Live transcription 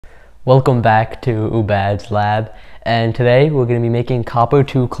Welcome back to Ubad's lab, and today we're going to be making copper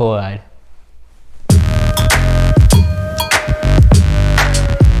 2 chloride.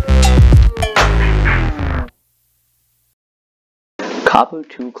 Copper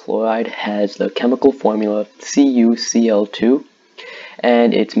 2 chloride has the chemical formula CuCl2,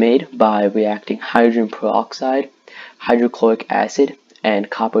 and it's made by reacting hydrogen peroxide, hydrochloric acid,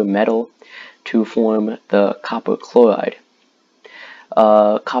 and copper metal to form the copper chloride.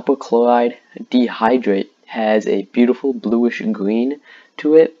 Copper chloride dehydrate has a beautiful bluish green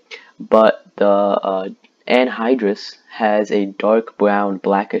to it, but the anhydrous has a dark brown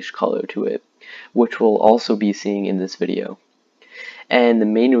blackish color to it, which we'll also be seeing in this video. And the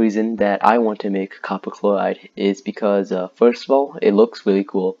main reason that I want to make copper chloride is because first of all, it looks really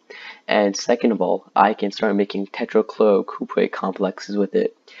cool, and second of all, I can start making tetrachlorocuprate complexes with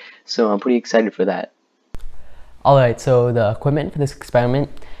it, so I'm pretty excited for that. Alright, so the equipment for this experiment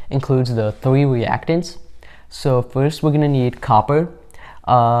includes the 3 reactants. So first we're going to need copper.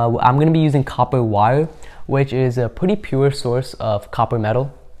 I'm going to be using copper wire, which is a pretty pure source of copper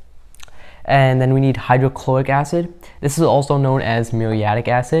metal. And then we need hydrochloric acid. This is also known as muriatic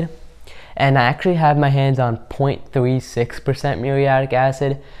acid. And I actually have my hands on 0.36% muriatic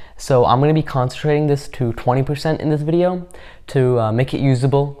acid. So I'm going to be concentrating this to 20% in this video to make it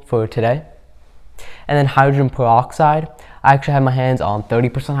usable for today. And then hydrogen peroxide. I actually have my hands on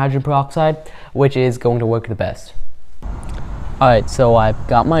 30% hydrogen peroxide, which is going to work the best. Alright, so I've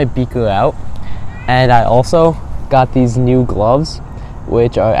got my beaker out, and I also got these new gloves,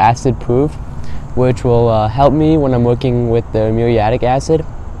 which are acid proof, which will help me when I'm working with the muriatic acid.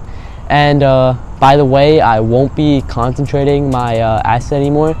 And by the way, I won't be concentrating my acid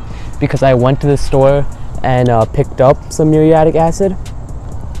anymore because I went to the store and picked up some muriatic acid,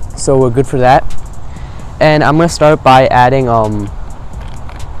 so we're good for that. And I'm going to start by adding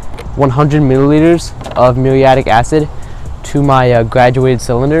 100 milliliters of muriatic acid to my graduated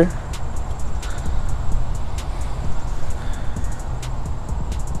cylinder.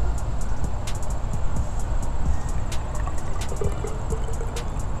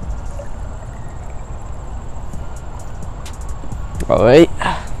 Alright.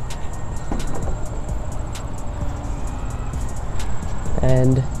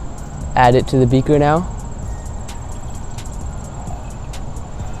 And add it to the beaker now.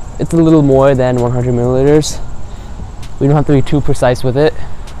 It's a little more than 100 milliliters. We don't have to be too precise with it.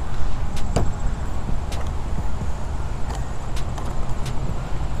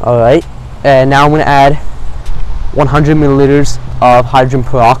 Alright, and now I'm going to add 100 milliliters of hydrogen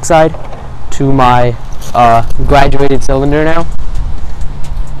peroxide to my graduated cylinder now.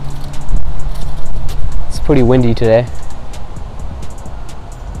 It's pretty windy today.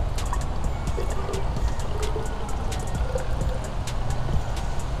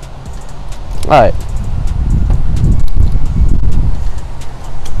 Alright.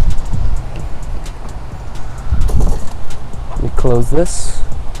 Let me close this.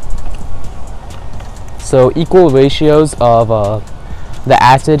 So equal ratios of the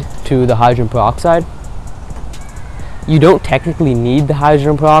acid to the hydrogen peroxide. You don't technically need the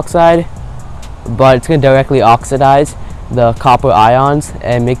hydrogen peroxide, but it's going to directly oxidize the copper ions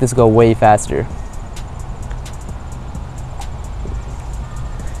and make this go way faster.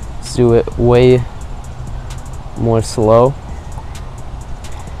 Do it way more slow.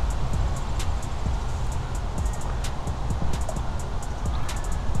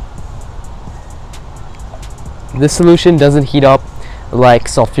 This solution doesn't heat up like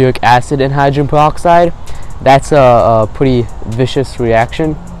sulfuric acid and hydrogen peroxide. That's a pretty vicious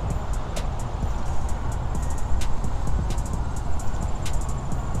reaction.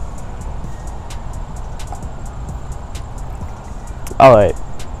 Alright.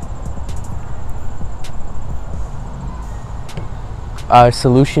 Our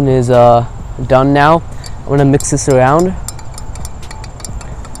solution is done now. I'm going to mix this around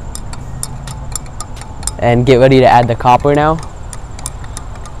and get ready to add the copper now.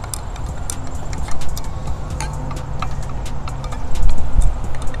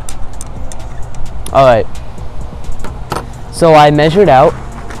 Alright, so I measured out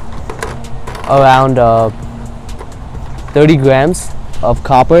around 30 grams of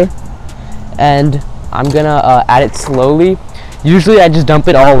copper, and I'm gonna add it slowly. Usually I just dump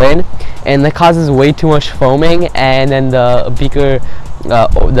it all in, and that causes way too much foaming, and then the beaker,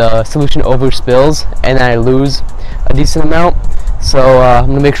 the solution overspills, and then I lose a decent amount. So I'm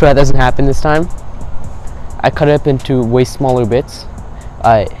going to make sure that doesn't happen this time. I cut it up into way smaller bits.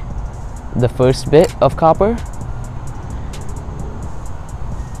 The first bit of copper.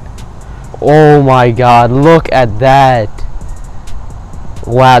 Oh my god, look at that.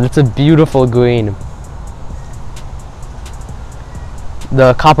 Wow, that's a beautiful green.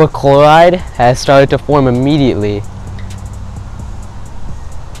 The copper chloride has started to form immediately.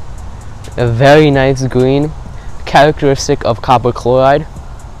 A very nice green, characteristic of copper chloride.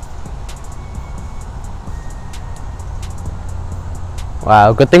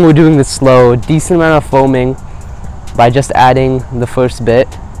 Wow, good thing we're doing this slow. Decent amount of foaming by just adding the first bit.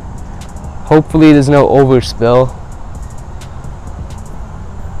 Hopefully there's no overspill.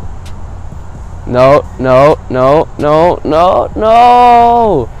 No, no, no, no, no,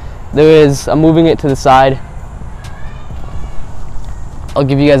 no! There is. I'm moving it to the side. I'll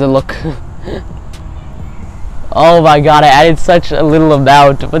give you guys a look. Oh my god, I added such a little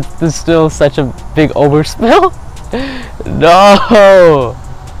amount, but there's still such a big overspill. No!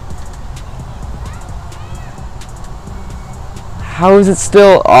 How is it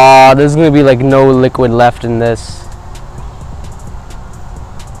still? Oh, there's gonna be like no liquid left in this.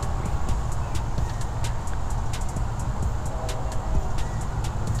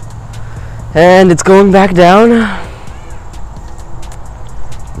 And it's going back down.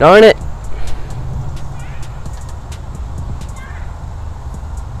 Darn it.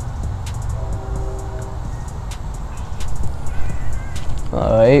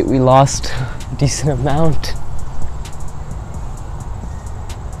 Alright, we lost a decent amount.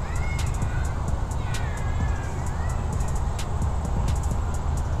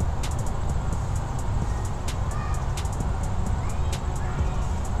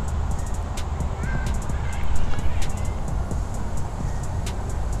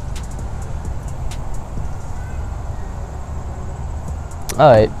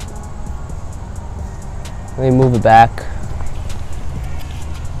 Alright, let me move it back.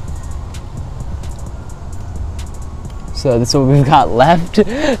 So this is what we've got left.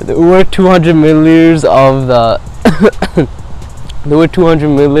 There were 200 milliliters of the there were 200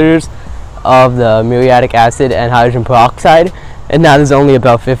 milliliters of the muriatic acid and hydrogen peroxide, and now there's only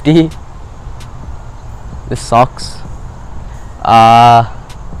about 50. This sucks. I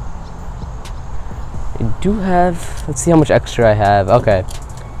do have, let's see how much extra I have. Okay,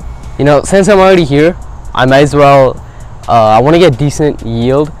 you know, since I'm already here, I might as well, I want to get decent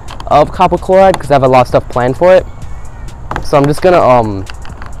yield of copper chloride because I have a lot of stuff planned for it. So I'm just gonna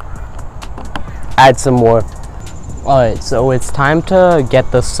add some more. Alright, so it's time to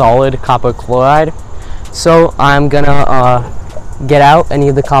get the solid copper chloride. So I'm gonna get out any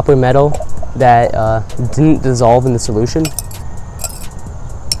of the copper metal that didn't dissolve in the solution.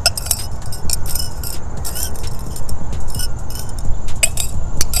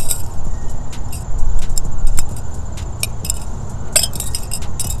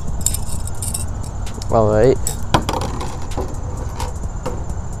 Alright,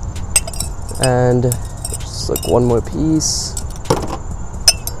 and just like one more piece,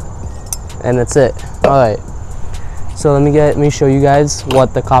 and that's it. Alright, so let me show you guys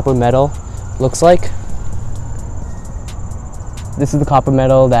what the copper metal looks like. This is the copper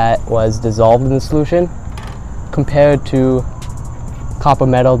metal that was dissolved in the solution compared to copper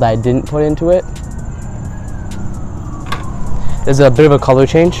metal that I didn't put into it. There's a bit of a color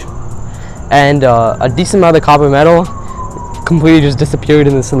change. And a decent amount of the copper metal completely just disappeared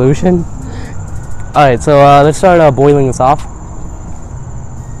in the solution. Alright, so let's start boiling this off.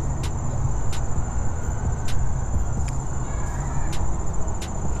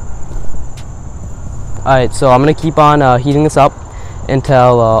 Alright, so I'm going to keep on heating this up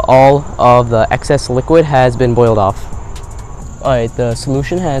until all of the excess liquid has been boiled off. Alright, the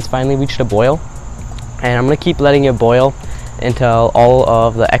solution has finally reached a boil, and I'm going to keep letting it boil until all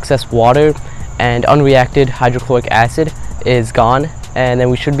of the excess water and unreacted hydrochloric acid is gone, and then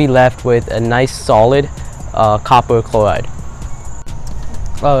we should be left with a nice solid copper chloride.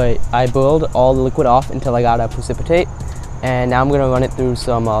 Alright, I boiled all the liquid off until I got a precipitate, and now I'm going to run it through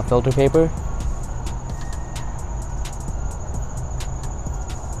some filter paper.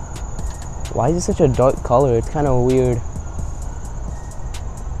 Why is it such a dark color? It's kind of weird.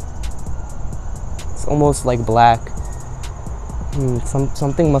 It's almost like black.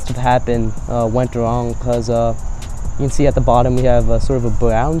 Something must have happened, went wrong, because you can see at the bottom we have sort of a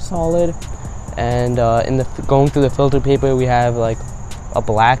brown solid, and going through the filter paper we have like a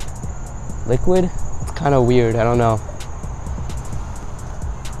black liquid. It's kind of weird, I don't know.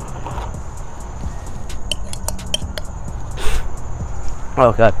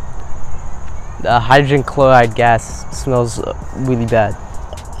 Oh god. The hydrogen chloride gas smells really bad.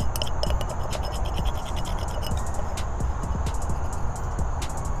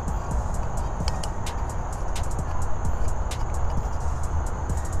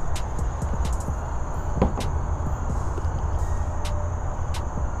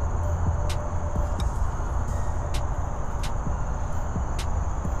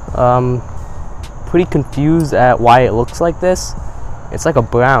 Pretty confused at why it looks like this. It's like a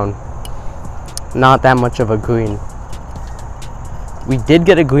brown, not that much of a green. We did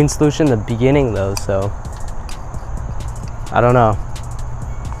get a green solution in the beginning though, so I don't know.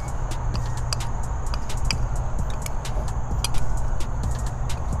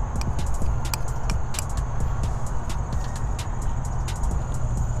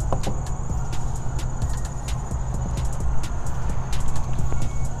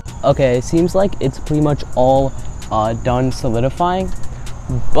 Okay, it seems like it's pretty much all done solidifying,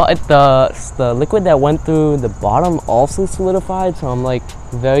 but the liquid that went through the bottom also solidified, so I'm like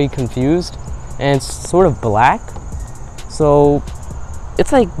very confused, and it's sort of black, so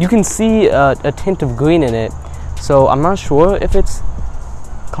it's like you can see a tint of green in it, so I'm not sure if it's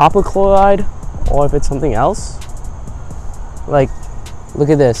copper chloride or if it's something else. Like, look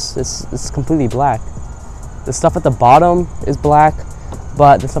at this, it's completely black. The stuff at the bottom is black,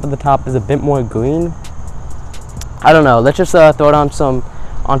 but the stuff at the top is a bit more green. I don't know. Let's just throw it onto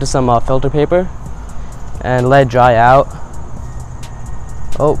some filter paper and let it dry out.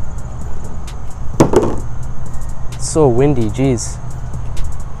 Oh, it's so windy. Jeez,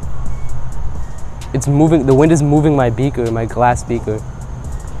 it's moving. The wind is moving my beaker, my glass beaker.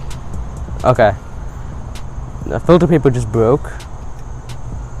 Okay, the filter paper just broke.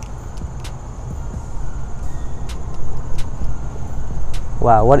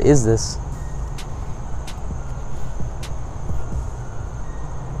 Wow, what is this?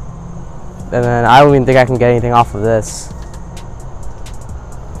 And then I don't even think I can get anything off of this.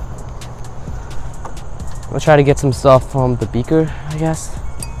 I'll try to get some stuff from the beaker, I guess.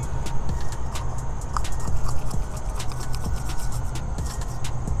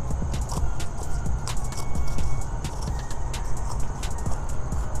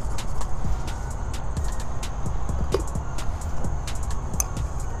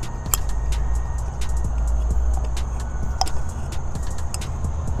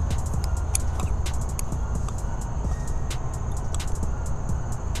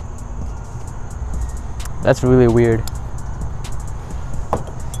 That's really weird.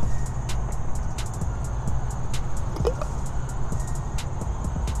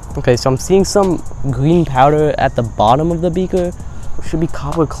 Okay, so I'm seeing some green powder at the bottom of the beaker. It should be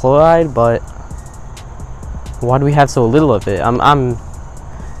copper chloride, but why do we have so little of it? I'm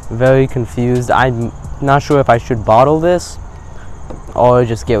very confused. I'm not sure if I should bottle this or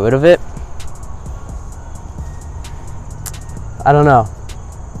just get rid of it. I don't know.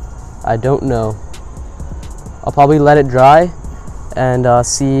 I don't know. I'll probably let it dry and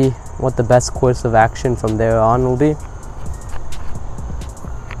see what the best course of action from there on will be.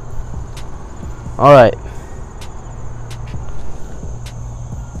 Alright,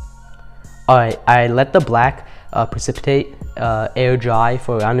 I let the black precipitate air dry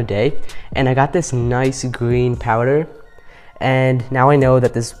for around a day, and I got this nice green powder, and now I know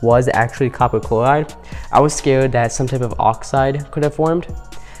that this was actually copper chloride. I was scared that some type of oxide could have formed.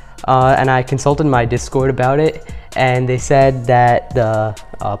 And I consulted my Discord about it, and they said that the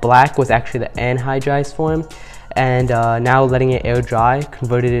black was actually the anhydrous form, and now letting it air dry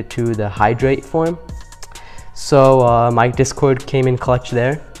converted it to the hydrate form. So my Discord came in clutch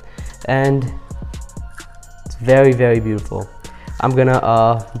there, and it's very, very beautiful. I'm gonna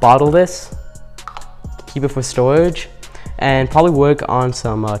bottle this, keep it for storage, and probably work on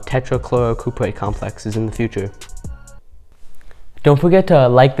some tetrachlorocuprate complexes in the future. Don't forget to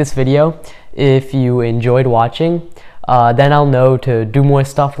like this video if you enjoyed watching, then I'll know to do more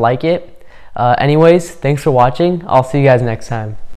stuff like it. Anyways, thanks for watching. I'll see you guys next time.